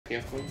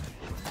Careful.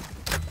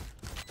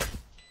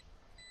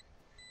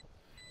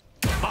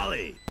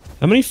 Molly.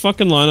 How many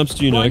fucking lineups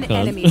do you know, One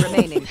cunt? enemy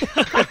remaining.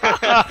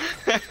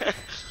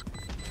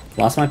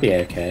 Last might be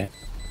okay.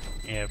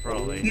 Yeah,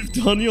 probably. You've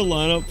done your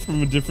lineup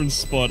from a different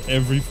spot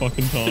every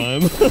fucking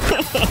time.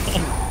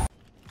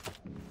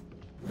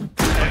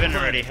 Heaven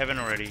already, heaven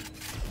already.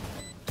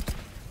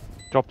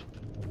 Dropped.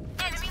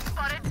 Enemy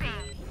spotted B.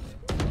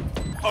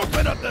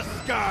 Open up the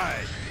sky.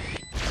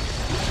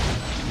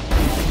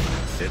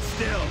 Sit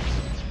still.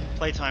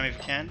 Playtime if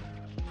you can.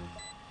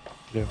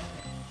 Yeah.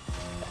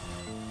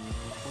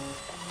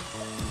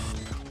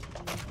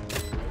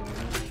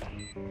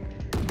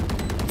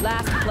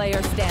 Last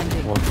player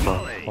standing. What the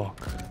Molly. fuck?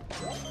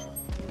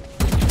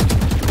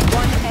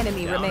 One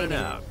enemy Down and remaining.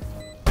 out.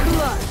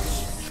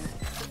 Clutch.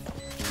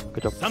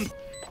 Good job. Some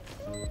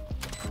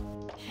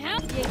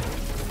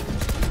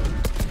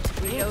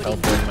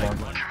Reloading.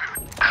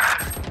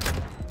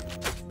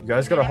 You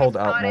guys gotta hold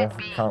out more.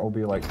 Can't all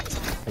be like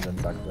hidden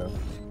back there.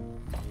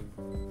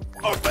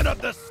 open up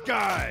the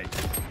sky.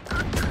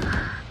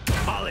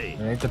 Molly.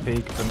 You need to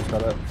peek. Brim's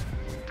got it.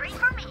 Three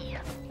for me.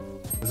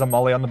 There's a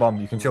molly on the bomb.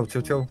 You can chill,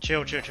 chill, chill.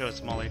 Chill, chill, chill,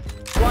 it's Molly.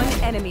 One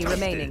enemy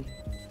remaining.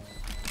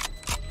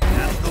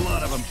 That's a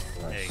lot of them.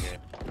 There you go.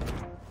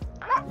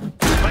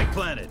 Spike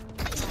planted.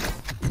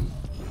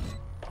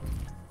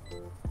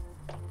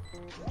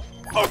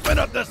 Open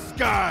up the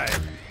sky.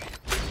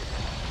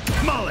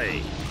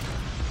 Molly.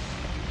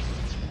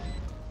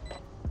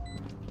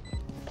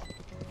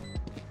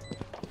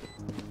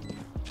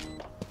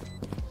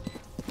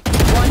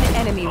 One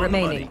enemy On the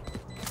remaining.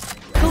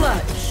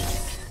 Clutch.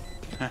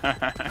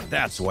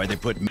 That's why they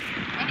put me.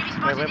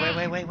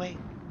 Wait.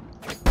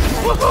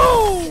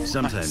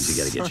 Sometimes you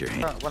gotta get your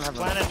hand.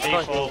 Planet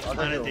default,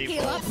 planet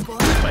default.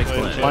 Spike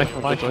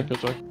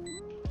planted.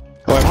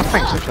 Oh, I'm not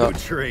playing so Who short.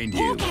 trained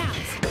you?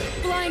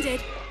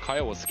 Blinded.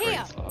 Kyle was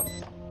screens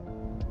last.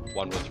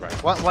 One was right.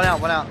 One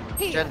out.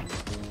 Jen.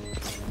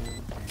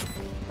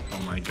 Oh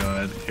my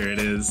god, here it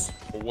is.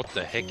 What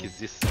the heck is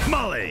this?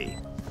 Molly.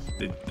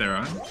 They're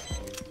on?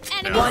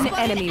 One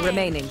enemy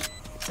remaining.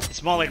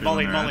 It's Molly.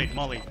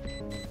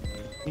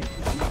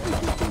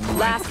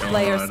 Last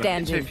player God.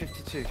 standing.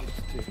 52.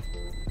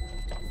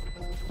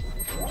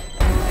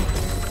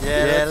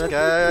 Yeah, let's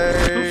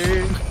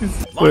go.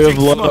 We have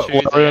lost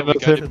Tuesday, water in we the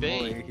go to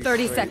team. B.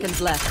 30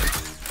 seconds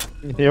left.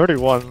 He already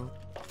won.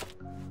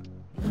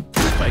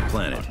 Spike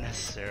planted. Not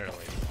necessarily.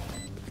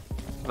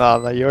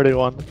 Nah, you already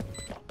won.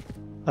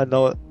 I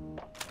know it.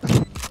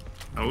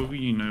 How will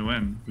you know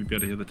when? We'd be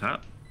able to hear the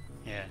tap.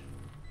 Yeah.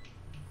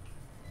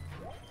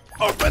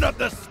 Open up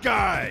the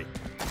sky.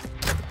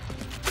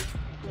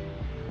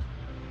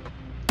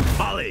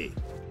 Molly.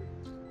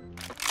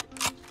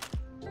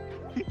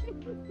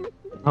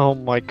 Oh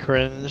my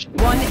cringe.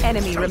 One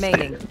enemy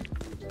remaining.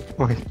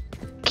 Wait,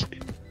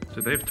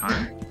 Do they have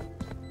time?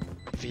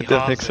 If he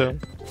didn't think halves so. it.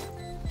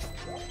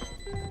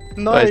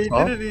 No, Wait, he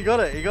huh? did it. He got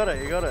it.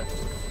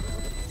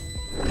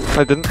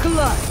 I didn't.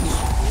 Clutch.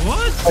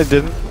 What? I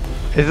didn't.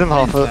 He didn't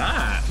half it.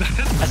 That?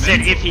 I said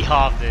if he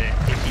halved it.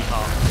 If he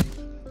halved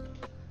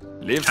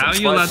it. Leave How are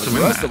you allowed to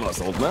win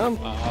that? old man.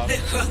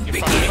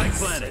 Spike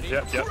planted.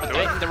 Yep, do it.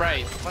 Taking the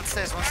raid. One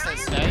stairs. A.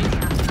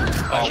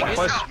 Oh, one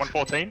close,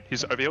 114.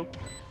 He's over.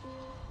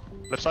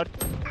 Left side.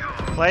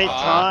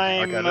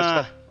 Playtime. Okay,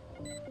 let's go.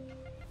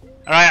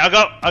 Alright,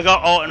 I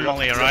got ult and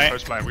Molly, alright?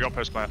 We got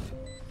post player.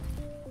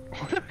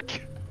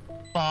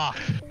 Fuck.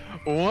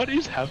 What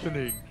is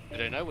happening? I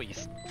don't know what you.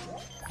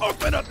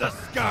 Open up the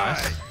sky.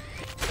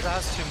 It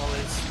has two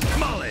mollies.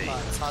 Molly.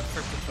 It's hard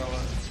for him to throw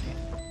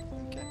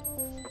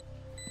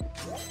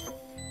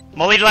it.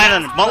 Molly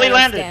landed! Molly Player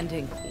landed!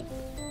 standing.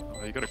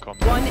 Oh, you gotta come.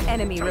 One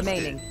enemy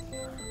remaining.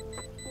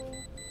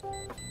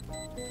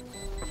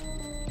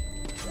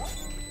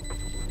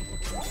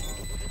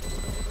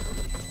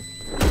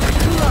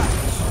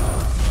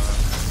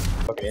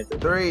 Okay.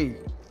 3,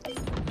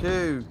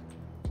 2,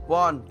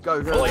 1, go.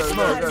 In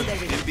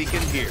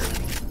beacon here.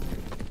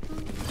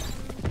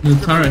 The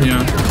turret here.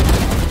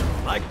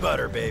 Like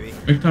butter, baby.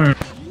 Big turret.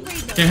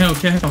 Get help,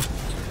 get help.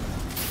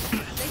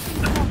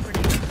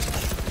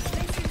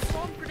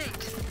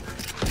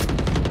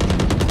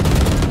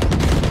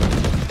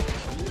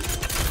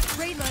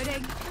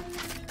 Reloading.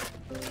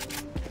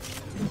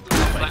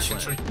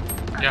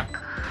 Yeah.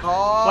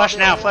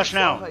 Flash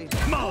now!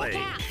 Molly.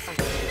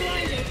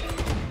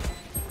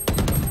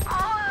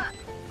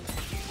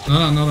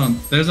 Hold on.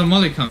 There's a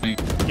molly coming.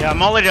 Yeah, I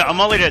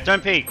mollied it,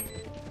 don't peek.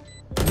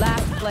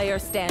 Last player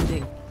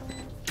standing.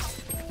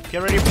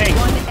 Get ready to peek.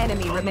 One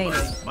enemy remaining.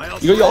 You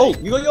got your ult!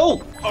 You got your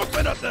ult!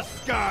 Open up the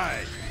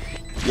sky.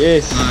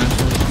 Yes!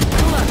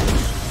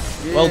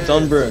 Nice. Well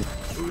done, Brim.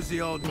 Who's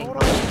the old?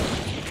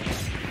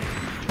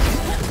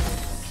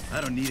 I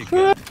don't need a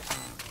gun.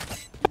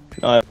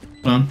 Alright.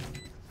 Hold on.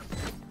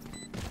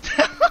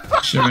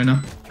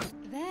 Sharina.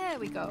 There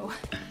we go.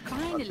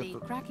 Finally,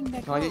 cracking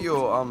that Can I get code.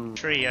 your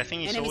Tree, I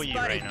think he saw you,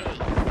 Reina.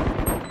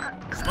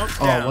 Smoke's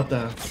down. what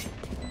the?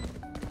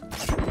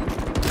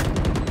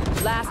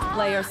 Last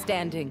player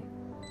standing.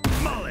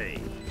 Molly.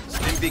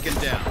 Stim beacon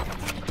down.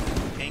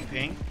 Pink.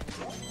 ping.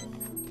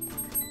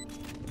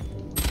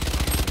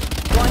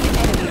 One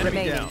enemy Enemy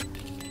remaining. down.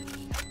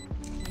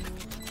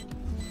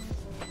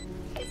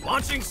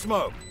 Launching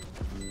smoke.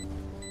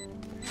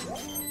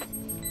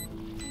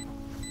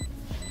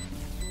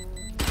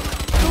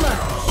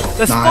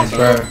 Nice,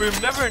 bro. Brim,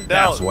 never in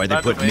doubt. That's why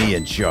they put me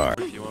in charge.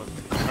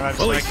 Alright,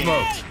 Fully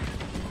smoking. smoked.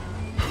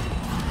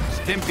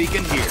 Stim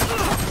beacon here.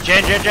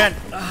 Jen.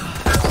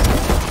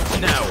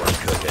 Now we're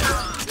cooking.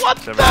 What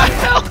the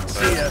hell?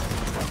 See ya.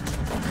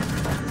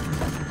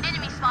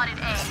 Enemy spotted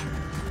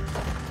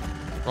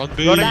A. Run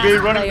B. Running B,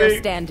 Last running player B.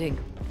 standing.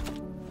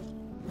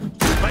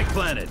 Spike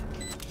planted.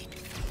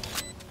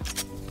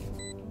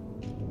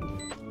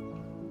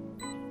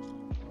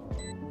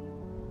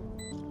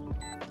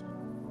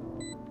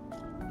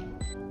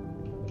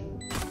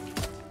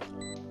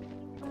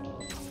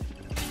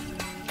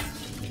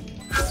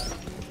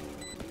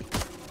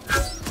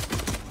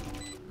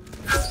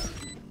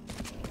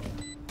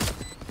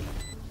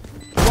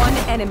 One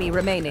enemy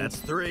remaining. That's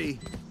 3.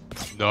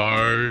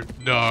 No.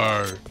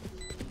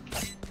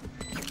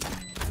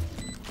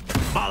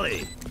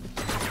 Molly.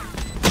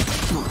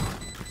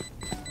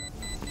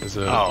 Is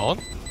it on?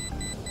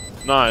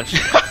 Nice.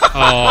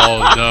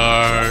 Oh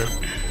no.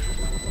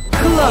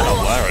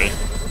 Larry.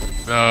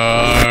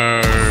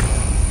 No.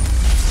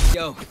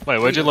 Wait,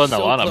 where'd you learn that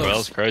lineup, bro? That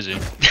was crazy.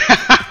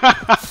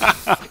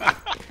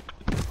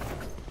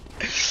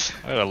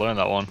 I gotta learn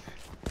that one.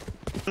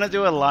 I'm gonna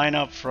do a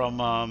lineup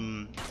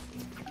from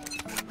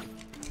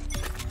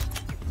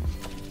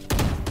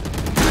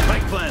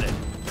Spike planted.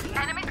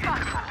 Enemy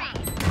spotted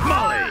B.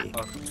 Molly.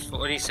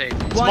 What do you say?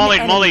 it's One Molly.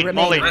 enemy remaining.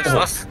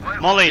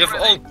 Molly. You have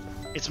ult.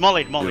 It's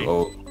Molly. To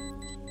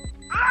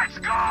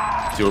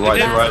your right,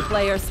 Last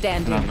player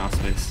standing.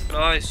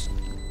 Nice.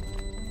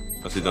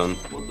 What's he done?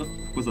 What the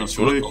was that?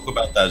 You want to talk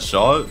about that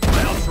shot?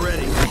 My ult's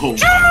ready.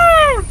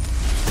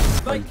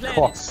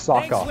 Oh,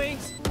 sucker.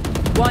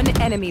 One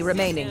enemy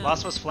remaining.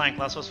 Last was flank.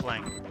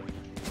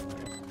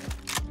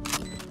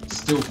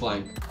 Still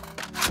flank.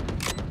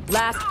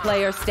 Last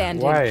player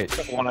standing. Wait.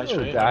 One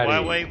HP. Why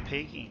are we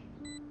peeking?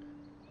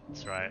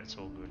 That's right. It's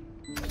all good.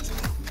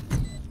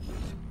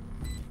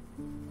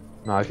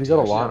 No, if you got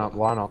a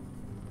line up.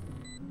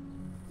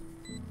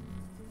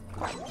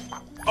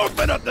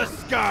 Open up the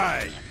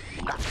sky.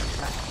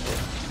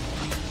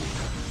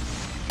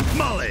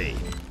 Molly.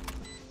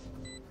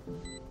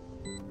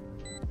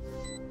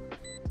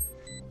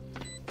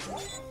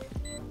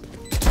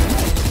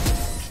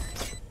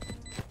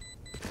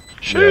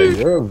 Yeah,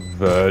 you're a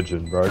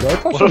virgin, bro. Go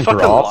touch What a some fucking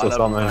grass or lineup,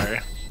 something. Larry.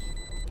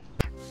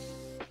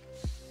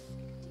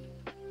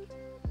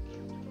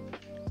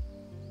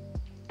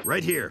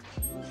 Right here.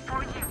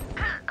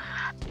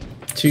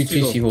 Two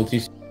C-Hall, two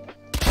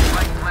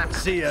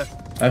See ya.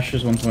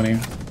 Asher's 120.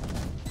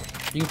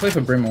 You can play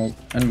for Brim ult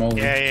and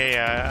Molly.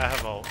 Yeah. I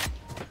have ult.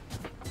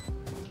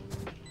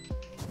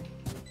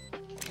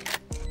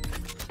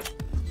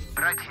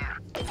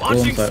 All on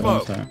Launching site,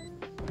 one smoke. site.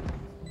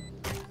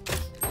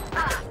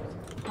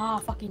 Ah,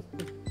 fucking.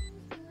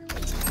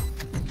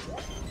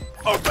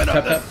 Open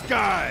up the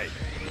sky.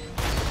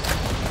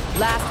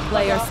 Last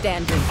player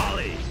standing.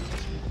 Molly.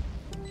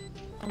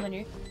 On the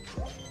new.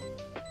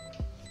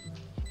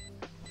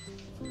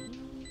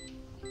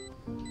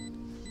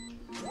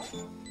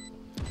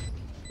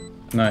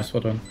 Nice,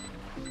 well done.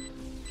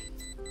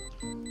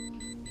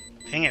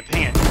 Ping it.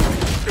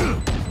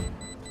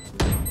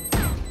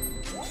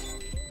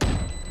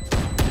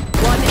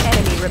 One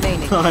enemy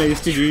remaining.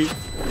 Nice, GG.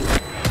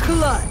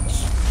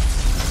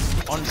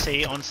 Clutch. On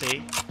C.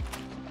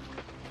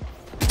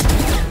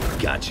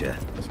 Gotcha.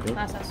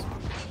 Nice.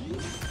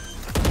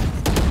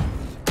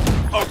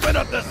 Open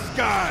up the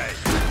sky.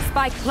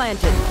 Spike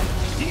planted.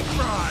 Deep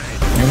fried.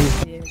 Yeah,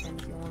 if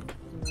you want.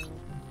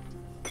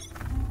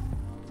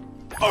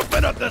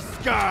 Open up the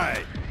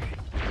sky.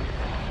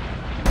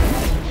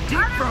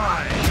 Deep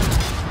fried.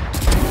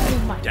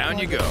 Oh my Down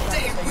God. you go.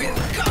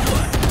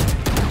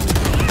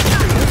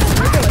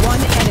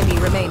 One enemy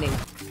remaining.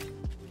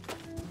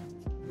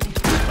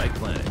 Spike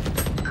planted.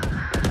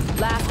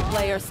 Last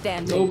player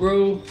standing.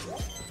 bro.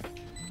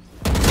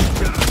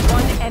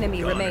 One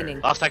enemy remaining.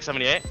 Last tag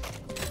 78.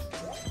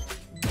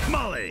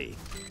 Molly.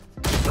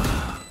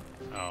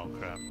 Oh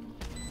crap.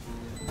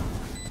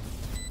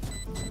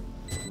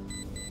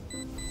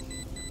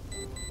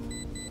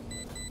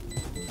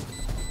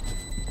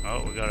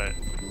 Oh, we got it.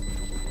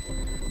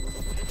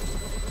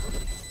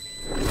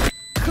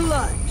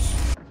 Clutch.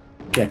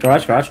 Yeah,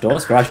 garage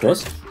doors.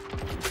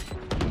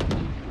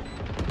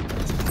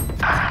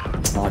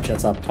 Oh,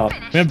 Jet's up top.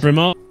 We have Brim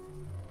up.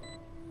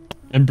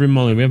 And Brim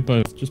Molly, we have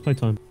both. Just play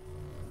time.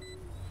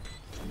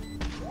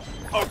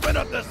 Open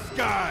up the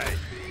sky.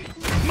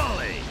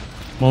 Molly.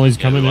 Molly's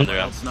coming in.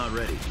 Else not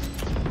ready.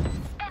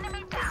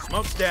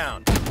 Smoke's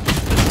down.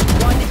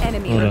 One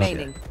enemy Oh, no.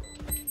 remaining.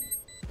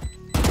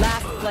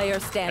 Last player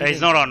standing.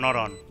 He's not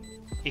on.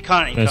 He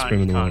can't. Best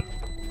Brim in the world.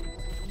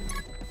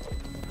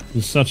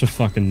 You're such a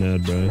fucking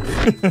nerd, bro.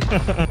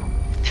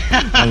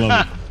 I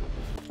love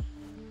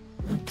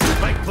it.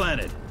 Spike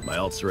planted. My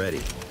ult's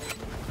ready.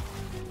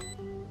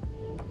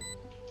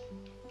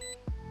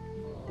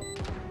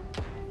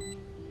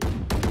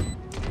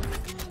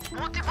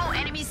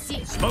 Let me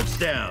see. Smoke's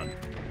down.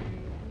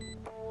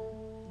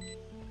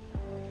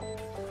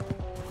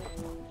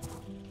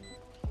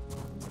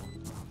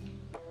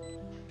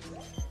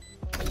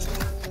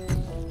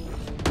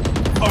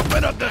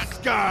 Open up the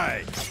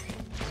sky!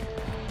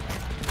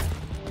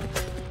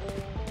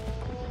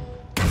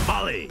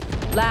 Molly!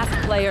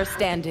 Last player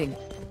standing.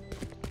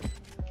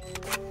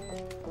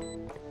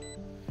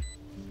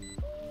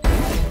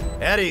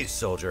 At ease,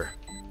 soldier.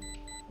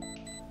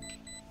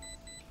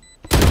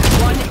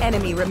 One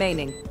enemy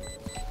remaining.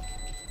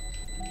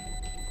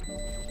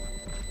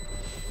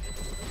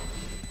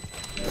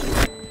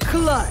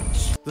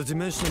 Clutch! The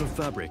dimensional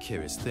fabric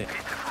here is thick.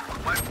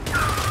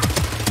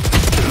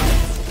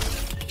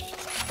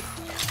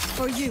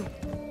 For you.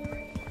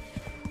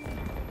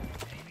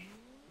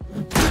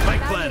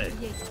 Spike planet.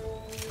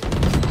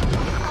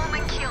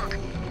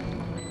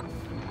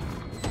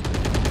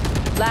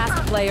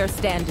 Last player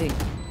standing.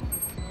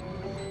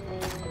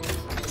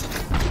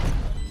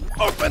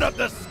 Open up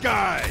the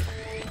sky!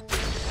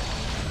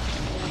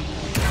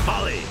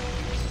 Molly!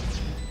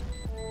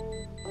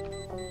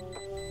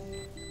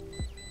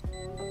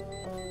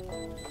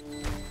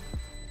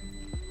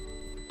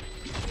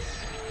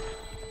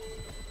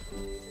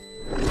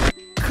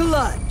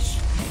 Clutch!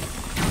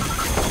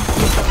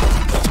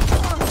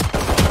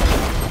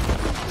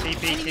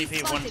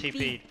 TP, one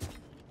TP.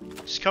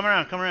 Just come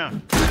around, come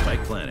around.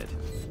 Spike planet.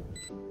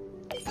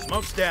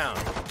 Smoke's down.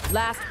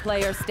 Last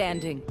player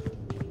standing.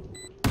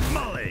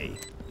 Molly!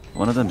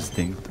 One of them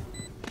stinged.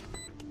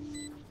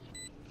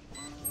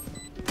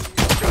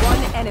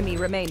 One enemy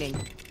remaining.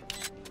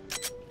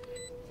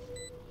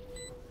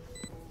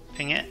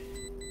 Ping it.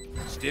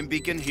 Stim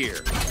beacon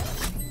here.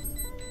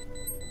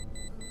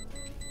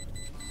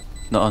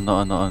 Not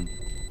on.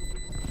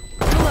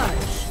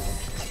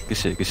 Clutch! Good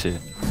shit.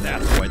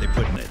 That's why they're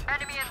putting it.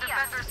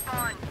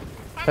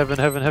 Heaven.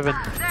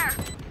 There.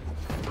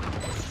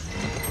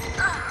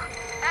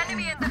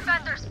 Enemy and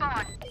defender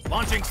spawn.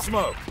 Launching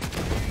smoke.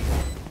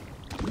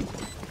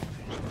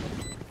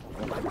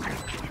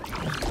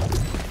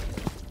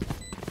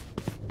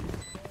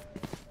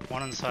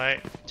 One on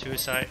site, two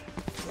site.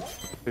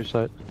 Two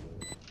side.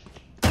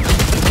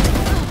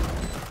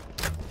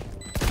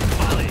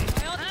 Molly!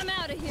 I'm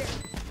out of here.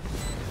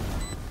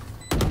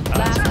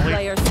 Last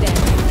player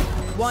standing.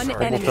 One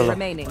enemy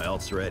remaining. My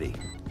ult's ready.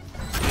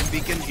 Stim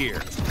beacon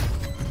here.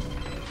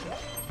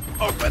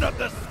 Open up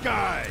the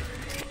sky!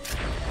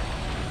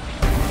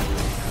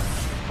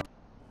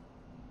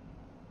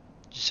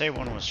 Did you say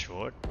one was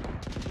short?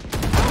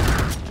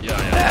 Yeah.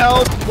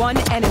 Help! One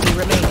enemy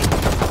remaining.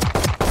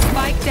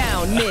 Spike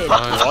down mid.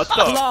 What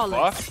the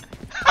Flawless. fuck?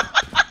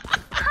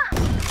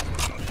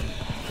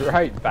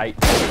 Great bait.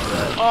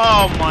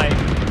 Oh my.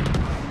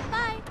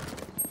 Bye.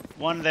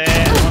 One there.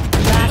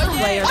 Last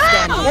player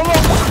standing.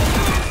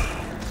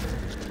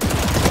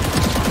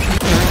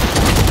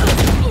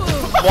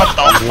 What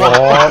the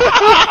fuck?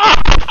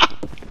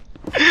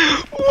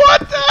 What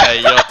the? Hey,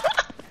 yo.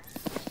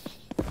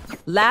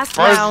 Last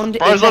round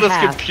Bro's is on a his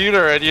half.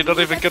 computer and you're not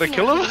even gonna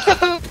kill him?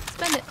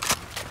 Spend it.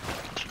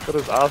 Got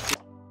his ass.